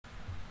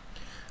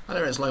Hi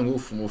there, it's Lone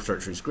Wolf from Wolf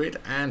Territories Grid,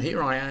 and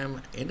here I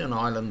am in an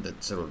island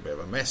that's a little bit of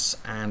a mess,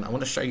 and I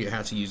want to show you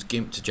how to use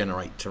GIMP to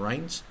generate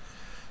terrains.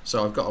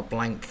 So I've got a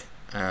blank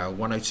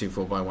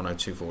 1024 by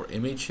 1024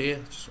 image here.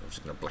 I'm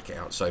just going to black it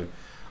out. So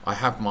I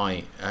have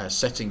my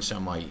settings. So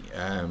my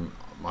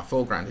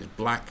foreground is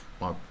black,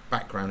 my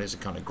background is a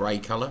kind of grey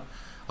colour.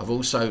 I've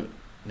also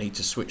need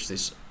to switch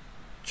this,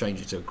 change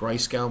it to a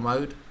grayscale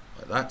mode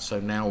like that. So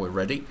now we're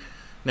ready.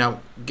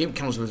 Now, GIMP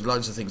comes with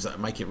loads of things that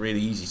make it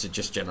really easy to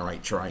just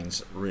generate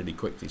terrains really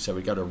quickly. So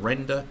we go to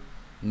Render,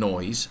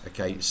 Noise.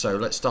 Okay, so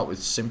let's start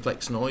with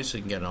Simplex Noise so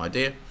you can get an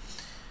idea.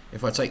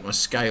 If I take my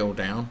scale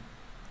down,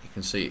 you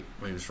can see it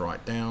moves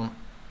right down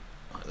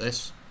like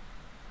this.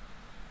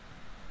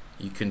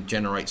 You can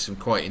generate some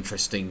quite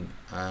interesting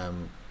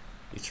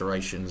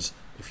iterations.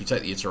 If you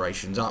take the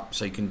iterations up,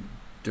 so you can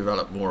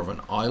develop more of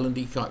an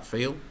islandy type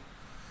feel.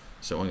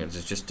 So I'm going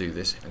to just do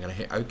this. I'm going to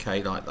hit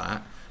OK like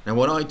that. Now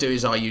what I do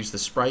is I use the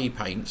spray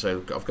paint,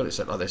 so I've got it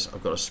set like this.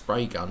 I've got a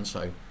spray gun,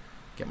 so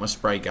get my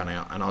spray gun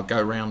out and I'll go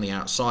around the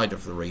outside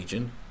of the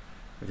region,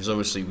 because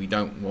obviously we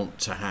don't want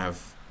to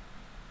have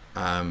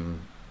the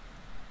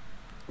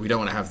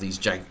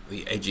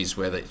edges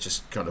where it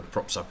just kind of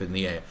props up in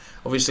the air.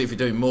 Obviously if you're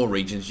doing more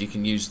regions, you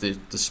can use the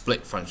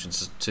split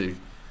functions to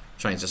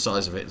change the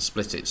size of it and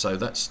split it. So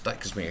that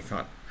gives me a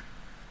kind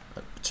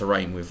of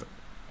terrain with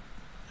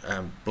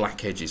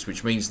black edges,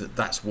 which means that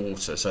that's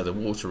water, so the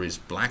water is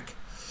black.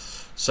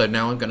 So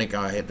now I'm going to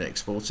go ahead and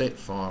export it.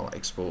 File,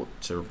 export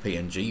to a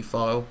PNG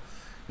file.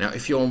 Now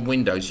if you're on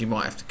Windows, you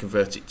might have to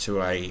convert it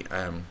to a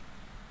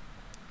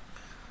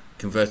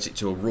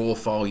raw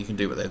file. You can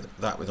do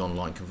that with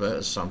online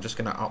converters. So I'm just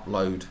going to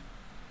upload.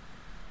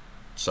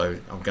 So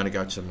I'm going to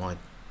go to my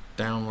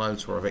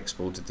downloads where I've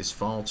exported this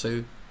file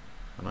to,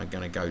 and I'm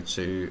going to go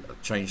to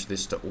change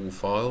this to all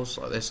files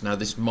like this. Now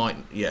this might,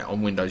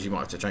 on Windows you might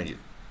have to change it,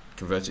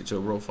 convert it to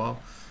a raw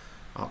file.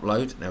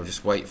 Upload. Now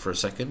just wait for a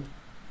second,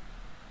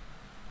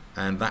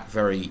 and that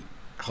very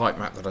height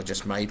map that I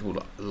just made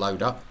will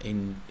load up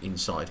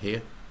inside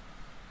here.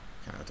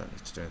 Okay, I don't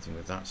need to do anything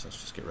with that, so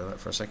let's just get rid of that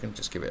for a second.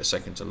 Just give it a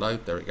second to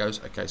load. There it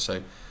goes. Okay,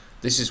 so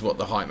this is what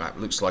the height map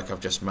looks like I've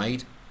just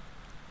made,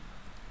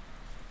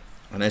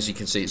 and as you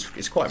can see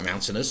it's quite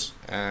mountainous.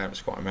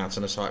 It's quite a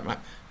mountainous height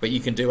map, but you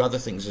can do other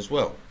things as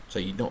well, so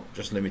you're not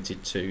just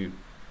limited to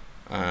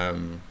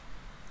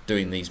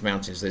doing these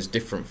mountains. There's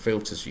different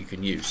filters you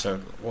can use. So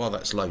while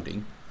that's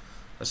loading,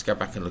 let's go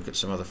back and look at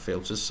some other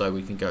filters. So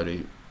we can go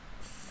to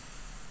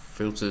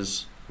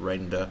filters,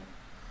 render.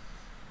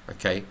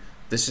 Okay,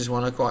 this is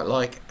one I quite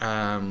like.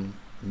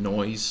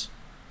 Noise,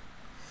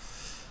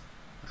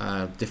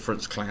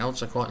 difference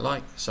clouds I quite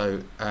like.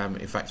 So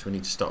in fact we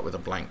need to start with a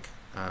blank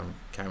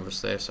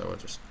canvas there, so I'll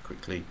just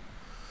quickly,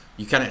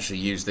 you can actually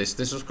use this.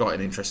 This was quite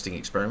an interesting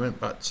experiment,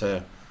 but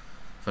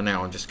for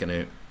now I'm just going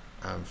to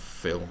I'll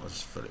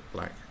just fill it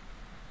black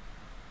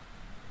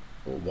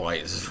or white,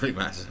 it doesn't really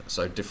matter.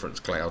 So difference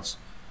clouds,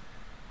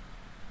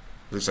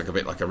 looks like a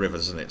bit like a river,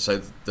 doesn't it?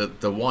 So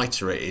the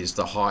whiter it is,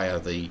 the higher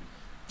the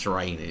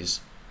terrain is,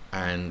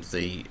 and so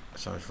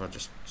if I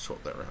just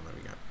swap that around, there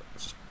we go,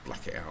 let's just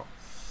black it out.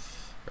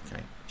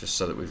 Okay, just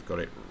so that we've got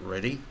it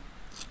ready,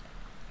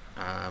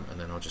 and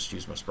then I'll just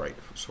use my spray,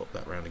 swap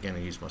that around again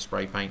and use my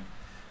spray paint.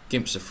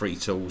 GIMP's a free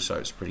tool, so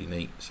it's pretty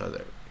neat. So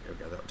there we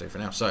go, that'll do for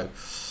now. So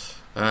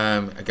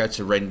I go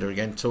to render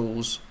again,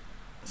 filters,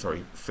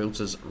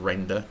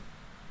 render,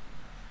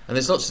 and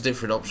there's lots of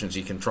different options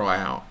you can try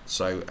out.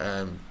 So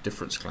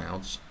difference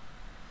clouds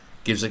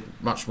gives a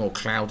much more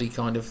cloudy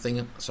kind of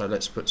thing. So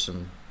let's put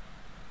some,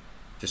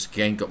 just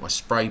again got my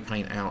spray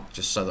paint out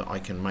just so that I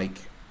can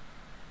make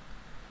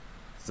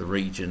the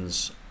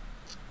regions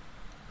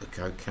look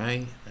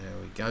okay. There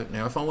we go.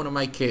 Now if I want to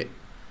make it,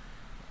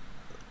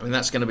 I mean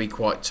that's going to be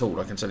quite tall,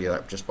 I can tell you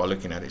that just by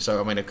looking at it. So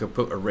I mean I could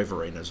put a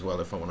river in as well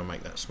if I want to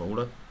make that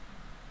smaller,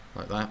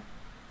 like that.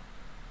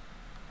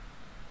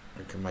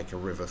 I can make a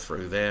river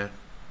through there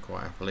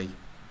quite happily. In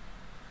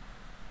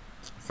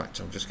fact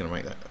I'm just going to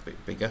make that a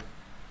bit bigger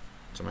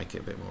to make it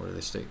a bit more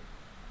realistic.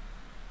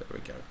 There we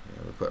go.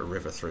 Yeah, we'll put a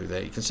river through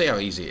there. You can see how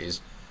easy it is.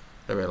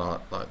 There we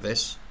are, like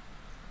this.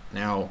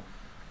 Now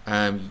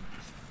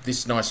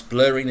this nice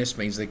blurriness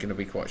means they're going to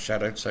be quite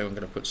shadowed, so I'm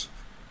going to put,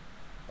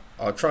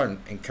 I'll try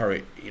and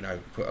encourage,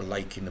 put a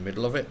lake in the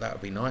middle of it. That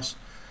would be nice.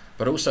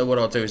 But also what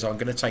I'll do is I'm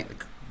going to take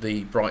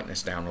the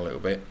brightness down a little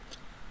bit,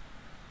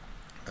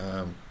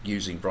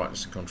 using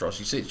brightness and contrast.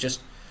 You see, it's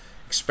just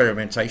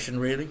experimentation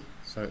really.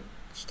 So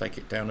let's take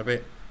it down a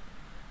bit,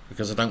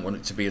 because I don't want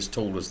it to be as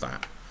tall as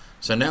that.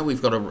 So now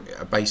we've got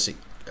a basic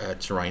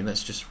terrain.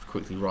 Let's just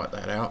quickly write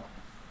that out.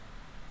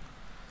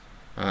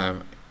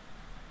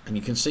 And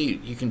you can see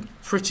you can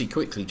pretty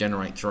quickly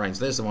generate terrains.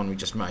 There's the one we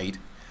just made.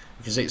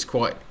 You can see it's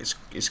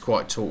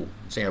quite tall.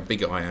 See how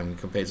big I am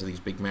compared to these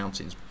big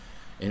mountains.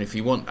 And if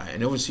you want that,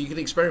 and obviously you can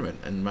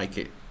experiment and make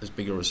it as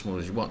big or as small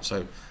as you want.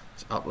 So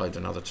let's upload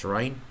another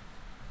terrain.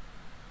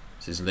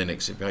 This is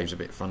Linux, it behaves a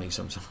bit funny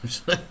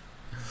sometimes.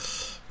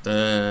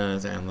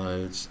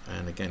 Downloads,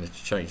 and again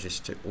let's change this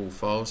to all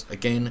files.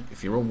 Again,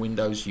 if you're on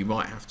Windows you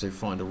might have to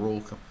find a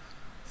raw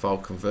file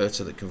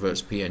converter that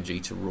converts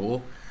PNG to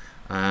RAW.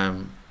 I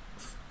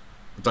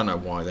don't know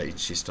why they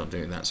insist on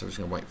doing that, so we're just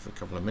going to wait for a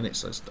couple of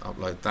minutes. Let's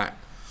upload that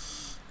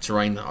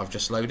terrain that I've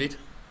just loaded.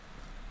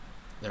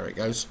 There it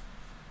goes.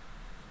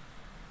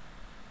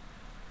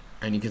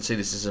 And you can see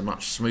this is a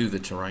much smoother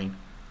terrain.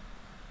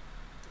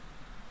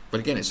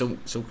 But again, it's all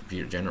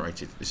computer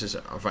generated. This is,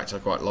 in fact, I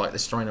quite like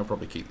this terrain. I'll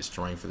probably keep this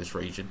terrain for this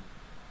region.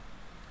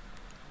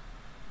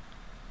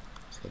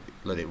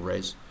 Let it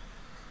res.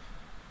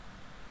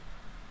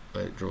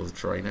 Let it draw the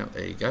terrain out.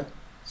 There you go.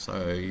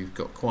 So you've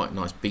got quite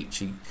nice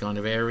beachy kind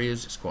of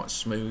areas. It's quite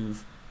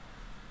smooth.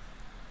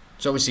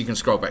 So obviously you can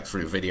scroll back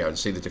through the video and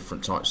see the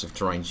different types of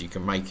terrains you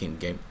can make in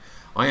GIMP.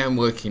 I am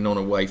working on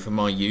a way for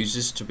my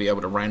users to be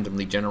able to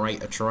randomly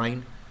generate a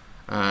terrain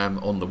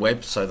on the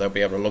web, so they'll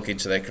be able to log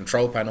into their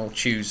control panel,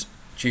 choose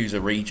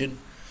a region,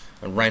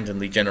 and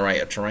randomly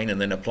generate a terrain and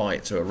then apply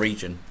it to a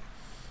region.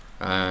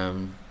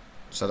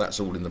 So that's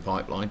all in the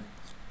pipeline.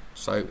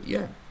 So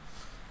yeah.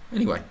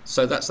 Anyway,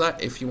 so that's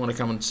that. If you want to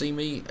come and see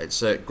me,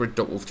 it's at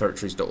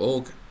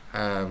grid.wolfterritories.org,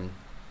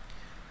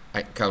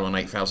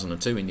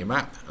 /8002 in your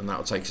map, and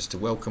that'll take us to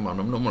Welcome.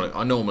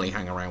 I normally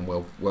hang around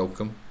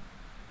Welcome.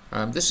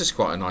 This is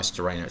quite a nice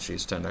terrain actually.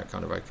 It's turned out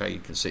kind of okay. You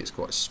can see it's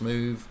quite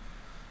smooth.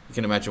 You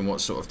can imagine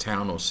what sort of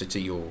town or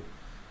city or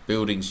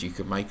buildings you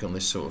could make on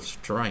this sort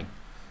of terrain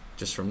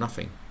just from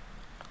nothing.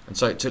 And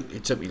so it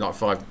took me like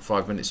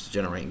five minutes to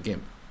generate in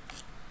GIMP.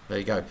 There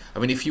you go. I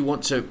mean, if you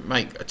want to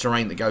make a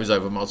terrain that goes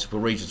over multiple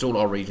regions, all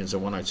our regions are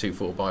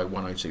 1024 by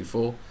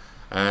 1024.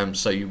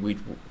 So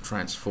we'd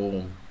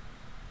transform,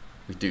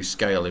 we do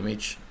scale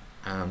image.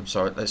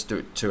 So let's do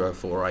it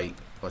 2048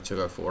 by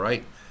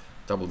 2048.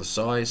 Double the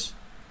size.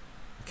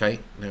 Okay,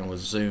 now we'll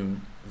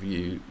zoom,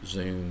 view,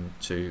 zoom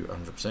to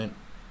 100%.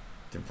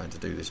 Didn't plan to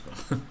do this,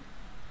 but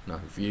no,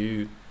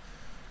 view,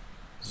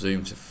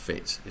 zoom to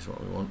fit is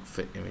what we want.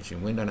 Fit image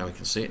in window. Now we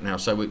can see it now.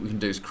 So what we can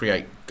do is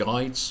create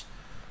guides.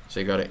 So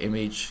you go to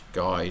image,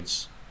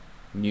 guides,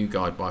 new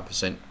guide by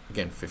percent,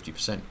 again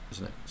 50%,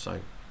 isn't it?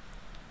 So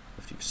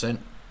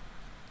 50%,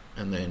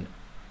 and then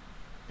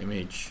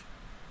image,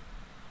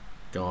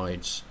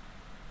 guides,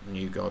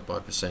 new guide by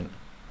percent,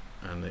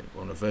 and then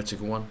on a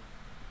vertical one,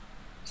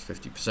 it's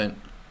 50%,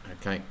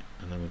 okay,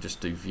 and then we'll just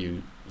do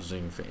view,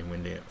 zoom, fit in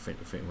window, fit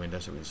in window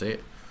so we can see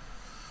it.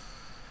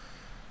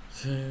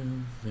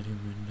 Zoom, fit in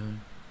window,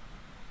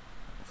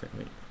 fit in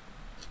window,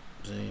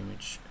 zoom,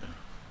 image.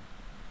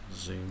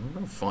 Zoom.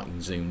 I'm not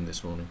fighting Zoom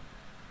this morning.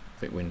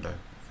 Fit window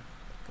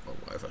or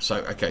whatever.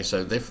 So okay,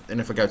 so then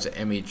if I go to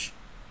image,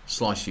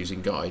 slice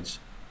using guides,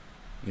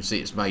 you can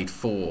see it's made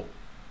 4.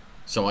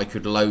 So I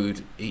could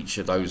load each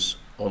of those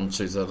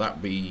onto, so that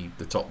would be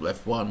the top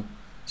left one.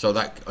 So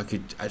that I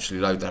could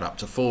actually load that up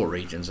to 4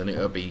 regions, and it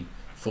would be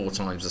 4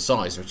 times the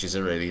size, which is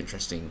a really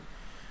interesting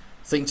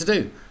thing to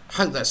do.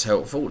 Hope that's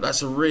helpful.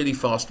 That's a really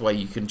fast way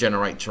you can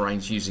generate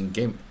terrains using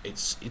GIMP.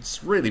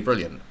 It's really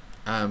brilliant.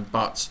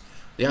 But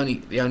the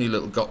only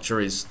little gotcha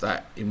is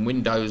that in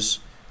Windows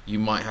you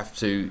might have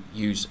to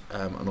use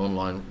an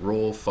online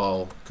raw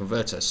file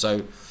converter.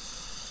 So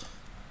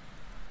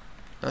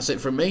that's it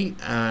from me,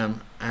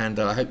 and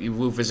I hope you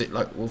will visit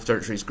Wolf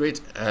Territories Grid.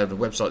 The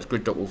website's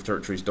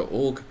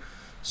grid.wolfterritories.org.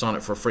 Sign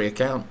up for a free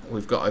account.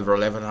 We've got over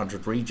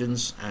 1100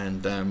 regions,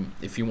 and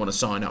if you want to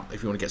sign up,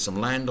 if you want to get some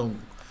land on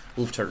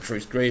Wolf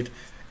Territories Grid,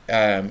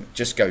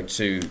 just go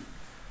to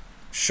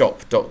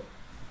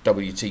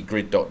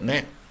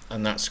shop.wtgrid.net.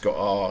 and that's got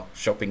our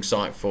shopping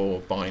site for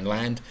buying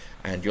land,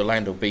 and your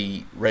land will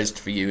be resed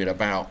for you in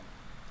about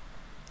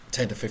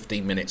 10 to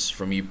 15 minutes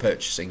from you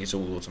purchasing. It's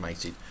all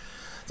automated.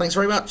 Thanks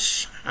very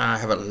much.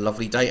 Have a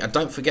lovely day, and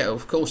don't forget,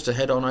 of course, to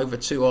head on over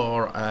to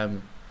our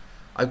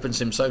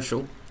OpenSim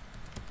social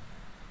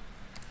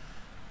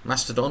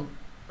Mastodon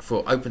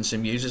for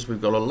OpenSim users. We've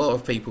got a lot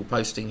of people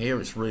posting here.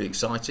 It's really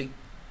exciting.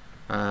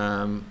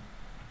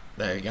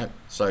 There you go.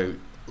 So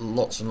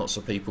lots and lots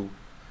of people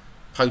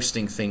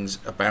posting things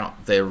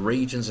about their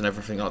regions and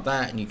everything like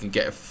that, and you can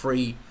get a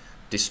free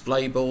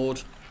display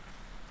board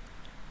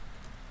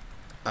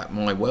at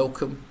my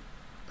welcome.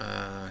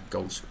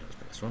 Gold screen,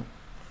 this one.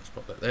 Let's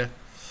pop that there.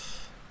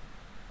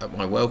 At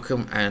my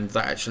welcome, and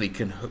that actually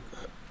can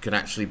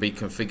actually be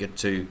configured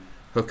to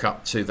hook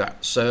up to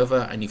that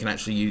server, and you can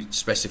actually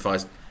specify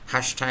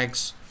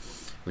hashtags,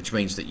 which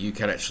means that you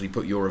can actually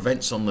put your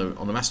events on the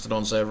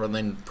Mastodon server and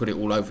then put it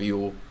all over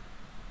your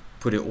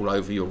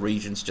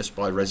regions just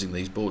by resing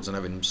these boards and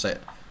having them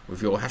set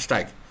with your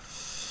hashtag.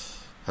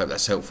 Hope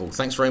that's helpful.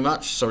 Thanks very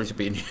much. Sorry to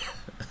be in here.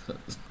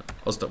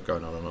 I'll stop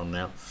going on and on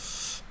now.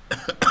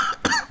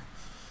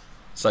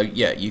 So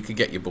yeah, you can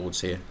get your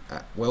boards here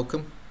at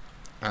welcome.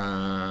 Where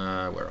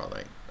are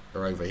they?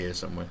 They're over here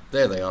somewhere.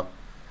 There they are.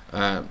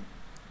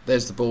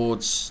 There's the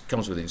boards.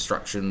 Comes with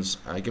instructions.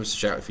 Give us a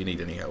shout if you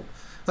need any help.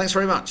 Thanks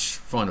very much.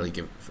 Finally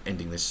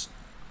ending this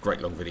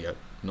great long video.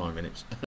 9 minutes.